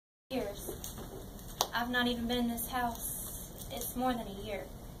Years. I've not even been in this house. It's more than a year.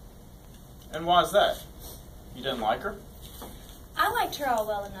 And why is that? You didn't like her? I liked her all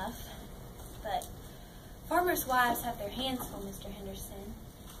well enough, but farmers' wives have their hands full, Mr. Henderson.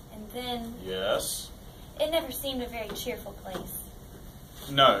 And then... Yes? It never seemed a very cheerful place.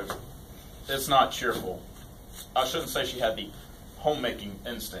 No, it's not cheerful. I shouldn't say she had the homemaking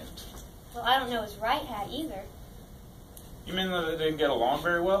instinct. Well, I don't know as Wright had either. You mean that they didn't get along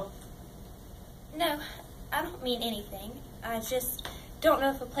very well? No, I don't mean anything. I just don't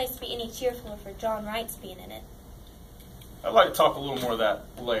know if a place would be any cheerfuler for John Wright's being in it. I'd like to talk a little more of that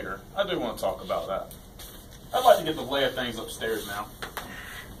later. I do want to talk about that. I'd like to get the lay of things upstairs now.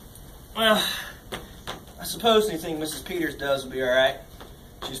 Well, I suppose anything Mrs. Peters does will be all right.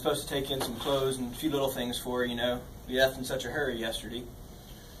 She's supposed to take in some clothes and a few little things for her, you know. You left in such a hurry yesterday.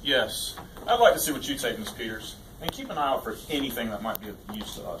 Yes. I'd like to see what you take, Miss Peters. And keep an eye out for anything that might be of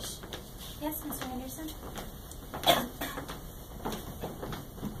use to us. Yes, Mr. Henderson.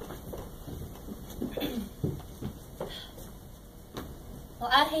 Well,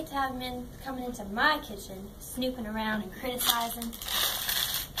 I'd hate to have men coming into my kitchen, snooping around and criticizing.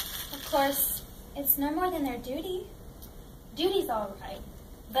 Of course, it's no more than their duty. Duty's all right,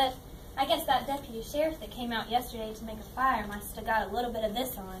 but I guess that deputy sheriff that came out yesterday to make a fire must have got a little bit of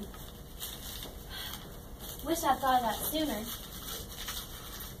this on. Wish I'd thought of that sooner.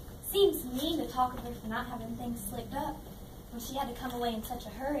 Seems mean to talk of her for not having things slicked up when she had to come away in such a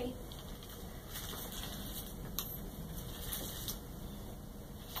hurry.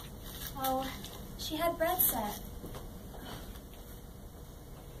 Oh, she had bread set.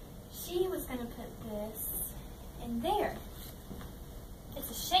 She was going to put this in there. It's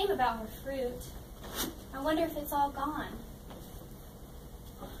a shame about her fruit. I wonder if it's all gone.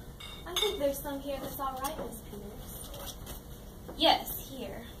 I think there's some here that's all right, Miss Peters. Yes,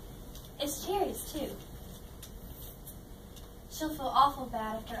 here. It's cherries, too. She'll feel awful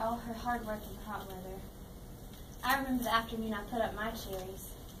bad after all her hard work in hot weather. I remember the afternoon I put up my cherries.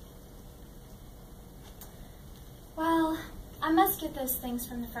 Well, I must get those things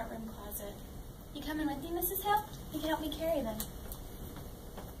from the front room closet. You coming with me, Mrs. Hill? You can help me carry them.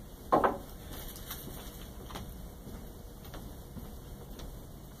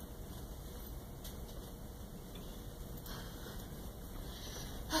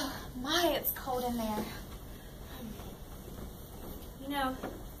 My, it's cold in there. You know,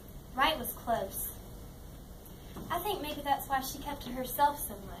 Wright was close. I think maybe that's why she kept to herself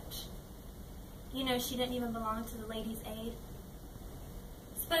so much. You know, she didn't even belong to the Ladies' Aid.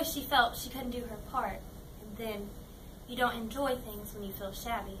 Suppose she felt she couldn't do her part, and then you don't enjoy things when you feel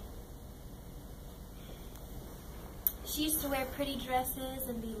shabby. She used to wear pretty dresses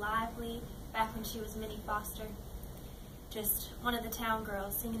and be lively back when she was Minnie Foster. Just one of the town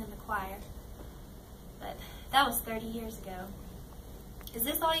girls singing in the choir. But that was 30 years ago. Is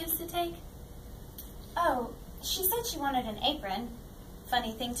this all you used to take? Oh, she said she wanted an apron.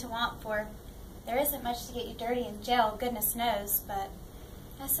 Funny thing to want for. There isn't much to get you dirty in jail, goodness knows, but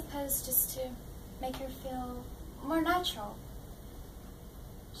I suppose just to make her feel more natural.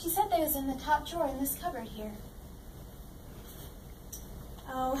 She said they was in the top drawer in this cupboard here.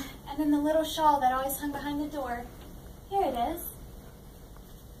 Oh, and then the little shawl that always hung behind the door. Here it is.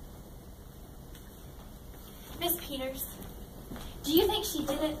 Miss Peters, do you think she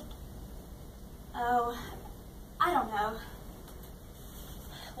did it? Oh, I don't know.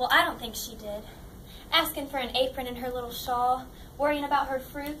 Well, I don't think she did. Asking for an apron and her little shawl, worrying about her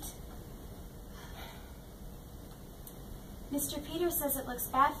fruit. Mr. Peters says it looks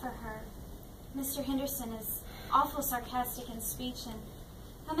bad for her. Mr. Henderson is awful sarcastic in speech, and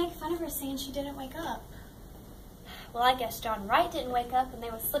he'll make fun of her saying she didn't wake up. Well, I guess John Wright didn't wake up when they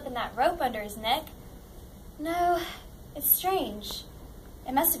was slipping that rope under his neck. No, it's strange.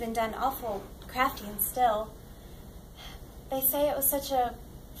 It must have been done awful crafty and still. They say it was such a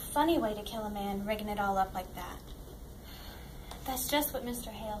funny way to kill a man, rigging it all up like that. That's just what Mr.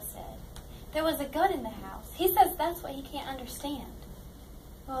 Hale said. There was a gun in the house. He says that's what he can't understand.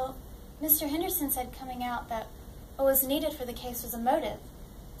 Well, Mr. Henderson said coming out that what was needed for the case was a motive,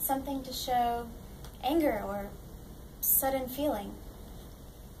 something to show anger or sudden feeling.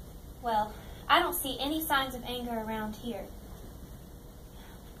 Well, I don't see any signs of anger around here.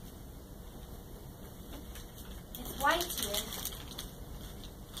 It's white here.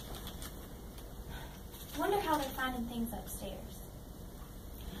 Wonder how they're finding things upstairs.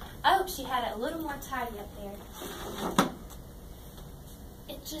 I hope she had it a little more tidy up there.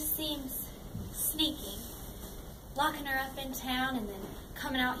 It just seems sneaking. Locking her up in town and then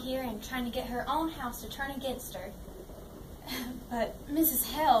coming out here and trying to get her own house to turn against her. But,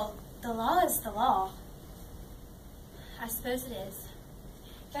 Mrs. Hale, the law is the law. I suppose it is.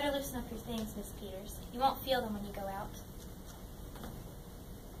 Better loosen up your things, Miss Peters. You won't feel them when you go out.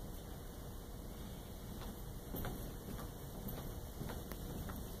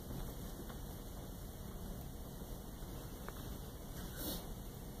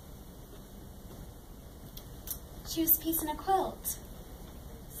 She was piecing a quilt.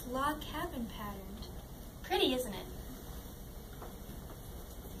 It's log cabin patterned. Pretty, isn't it?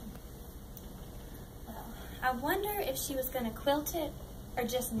 Well, I wonder if she was going to quilt it or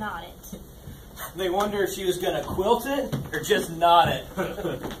just knot it. They wonder if she was going to quilt it or just knot it.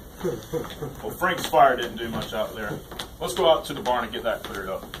 Well, Frank's fire didn't do much out there. Let's go out to the barn and get that cleared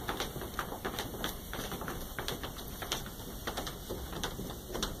up.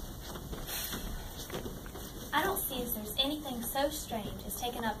 I don't see as there's anything so strange as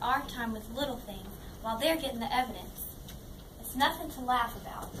taking up our time with little things while they're getting the evidence. It's nothing to laugh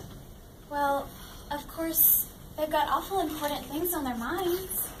about. Well, of course, they've got awful important things on their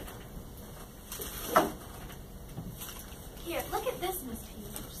minds. Here, look at this, Miss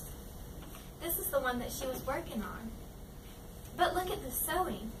Peters. This is the one that she was working on. But look at the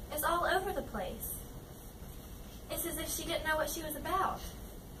sewing. It's all over the place. It's as if she didn't know what she was about.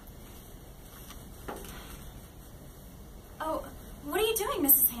 Oh, what are you doing,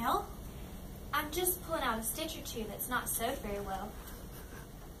 Mrs. Hale? I'm just pulling out a stitch or two that's not sewed very well.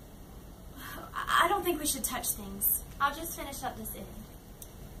 I don't think we should touch things. I'll just finish up this end.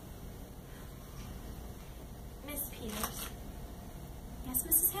 Miss Peters. Yes,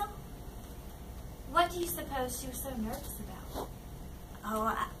 Mrs. Hale? What do you suppose she was so nervous about?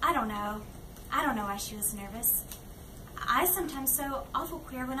 Oh, I don't know. I don't know why she was nervous. I sometimes sew awful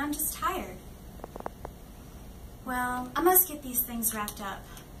queer when I'm just tired. Well, I must get these things wrapped up.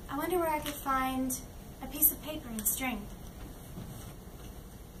 I wonder where I could find a piece of paper and string.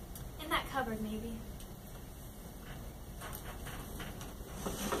 In that cupboard, maybe.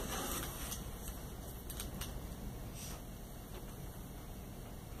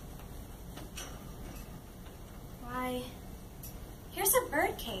 Why, here's a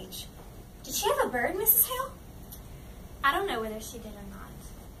bird cage. Did she have a bird, Mrs. Hale? I don't know whether she did or not.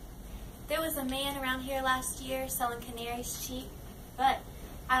 There was a man around here last year selling canaries cheap, but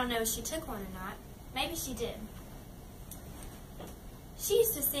I don't know if she took one or not. Maybe she did. She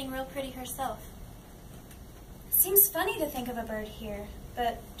used to sing real pretty herself. Seems funny to think of a bird here,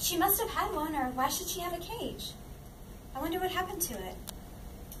 but she must have had one, or why should she have a cage? I wonder what happened to it.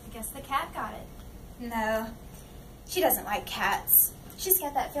 I guess the cat got it. No, she doesn't like cats. She's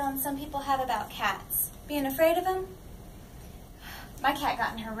got that feeling some people have about cats, being afraid of them. My cat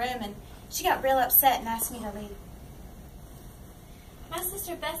got in her room and she got real upset and asked me to leave. My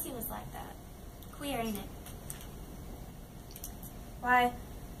sister Bessie was like that. Queer, ain't it? Why,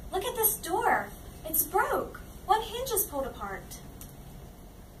 look at this door. It's broke. One hinge is pulled apart.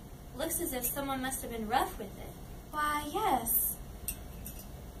 Looks as if someone must have been rough with it. Why, yes.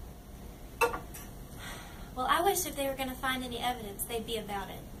 Well, I wish if they were going to find any evidence, they'd be about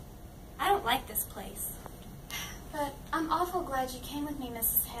it. I don't like this place. But I'm awful glad you came with me,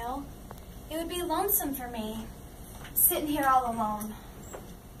 Mrs. Hale. It would be lonesome for me, sitting here all alone.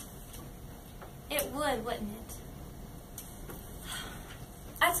 It would, wouldn't it?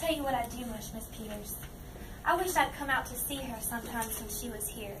 I tell you what I do wish, Miss Peters. I wish I'd come out to see her sometime since she was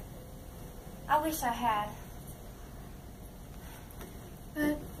here. I wish I had.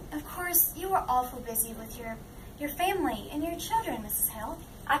 But, of course, you were awful busy with your family and your children, Mrs. Hale.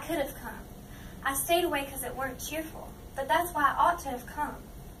 I could have come. I stayed away because it weren't cheerful, but that's why I ought to have come.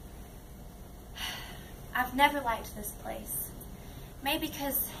 I've never liked this place. Maybe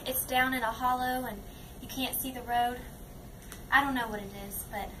because it's down in a hollow and you can't see the road. I don't know what it is,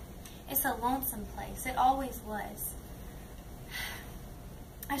 but it's a lonesome place. It always was.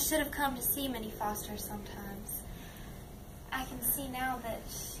 I should have come to see Minnie Foster sometimes. I can see now that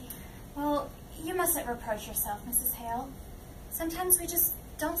she... Well, you mustn't reproach yourself, Mrs. Hale. Sometimes we just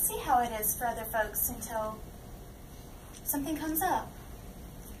don't see how it is for other folks until something comes up.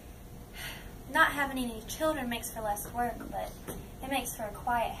 Not having any children makes for less work, but it makes for a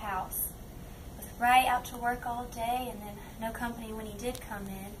quiet house. With Ray out to work all day and then no company when he did come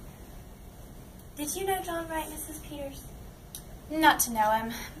in. Did you know John Wright, Mrs. Peters? Not to know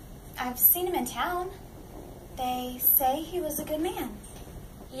him. I've seen him in town. They say he was a good man.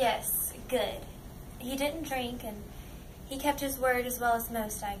 Yes, good. He didn't drink, and he kept his word as well as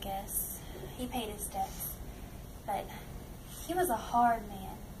most, I guess. He paid his debts. But he was a hard man.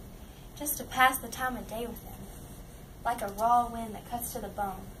 Just to pass the time of day with him. Like a raw wind that cuts to the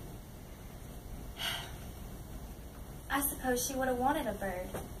bone. I suppose she would have wanted a bird.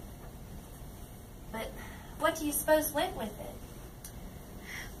 But what do you suppose went with it?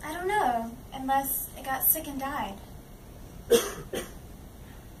 I don't know, unless it got sick and died.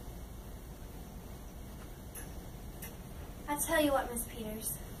 I tell you what, Miss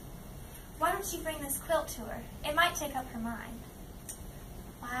Peters. Why don't you bring this quilt to her? It might take up her mind.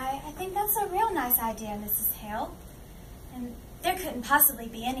 Why, I think that's a real nice idea, Mrs. Hale. And there couldn't possibly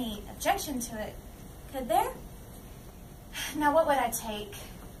be any objection to it, could there? Now, what would I take?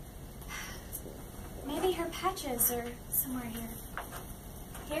 Maybe her patches are somewhere here.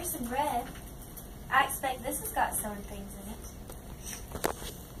 Here's some bread. I expect this has got sewn things in it.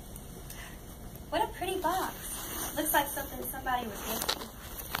 What a pretty box. Looks like something somebody would give you.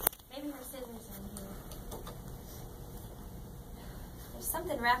 Maybe her scissors are in here. There's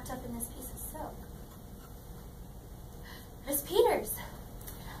something wrapped up in this piece of silk. Miss Peters!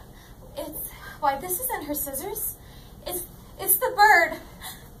 Why, this isn't her scissors. It's the bird.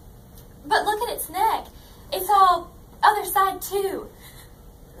 But look at its neck. It's all other side too.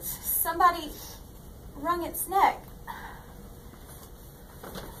 Somebody wrung its neck.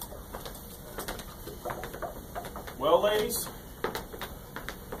 Well, ladies,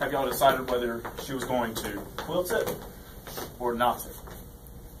 have y'all decided whether she was going to quilt it or knot it?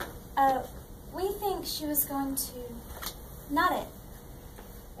 We think she was going to knot it.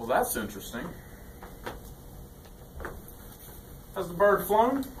 Well, that's interesting. Has the bird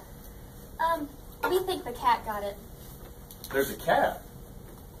flown? We think the cat got it. There's a cat.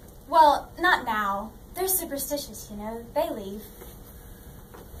 Well, not now. They're superstitious, you know. They leave.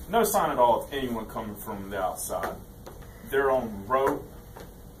 No sign at all of anyone coming from the outside. They're on rope.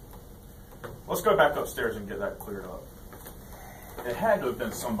 Let's go back upstairs and get that cleared up. It had to have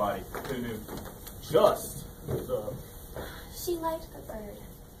been somebody who knew just the... She liked the bird.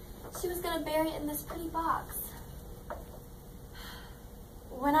 She was going to bury it in this pretty box.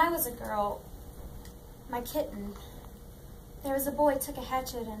 When I was a girl, my kitten, there was a boy took a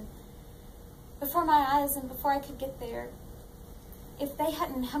hatchet and before my eyes and before I could get there, if they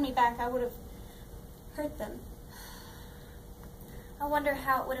hadn't held me back, I would have hurt them. I wonder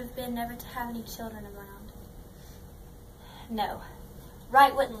how it would have been never to have any children around. No,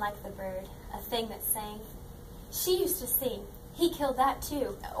 Wright wouldn't like the bird, a thing that sang. She used to sing. He killed that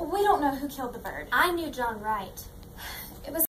too. We don't know who killed the bird. I knew John Wright. It was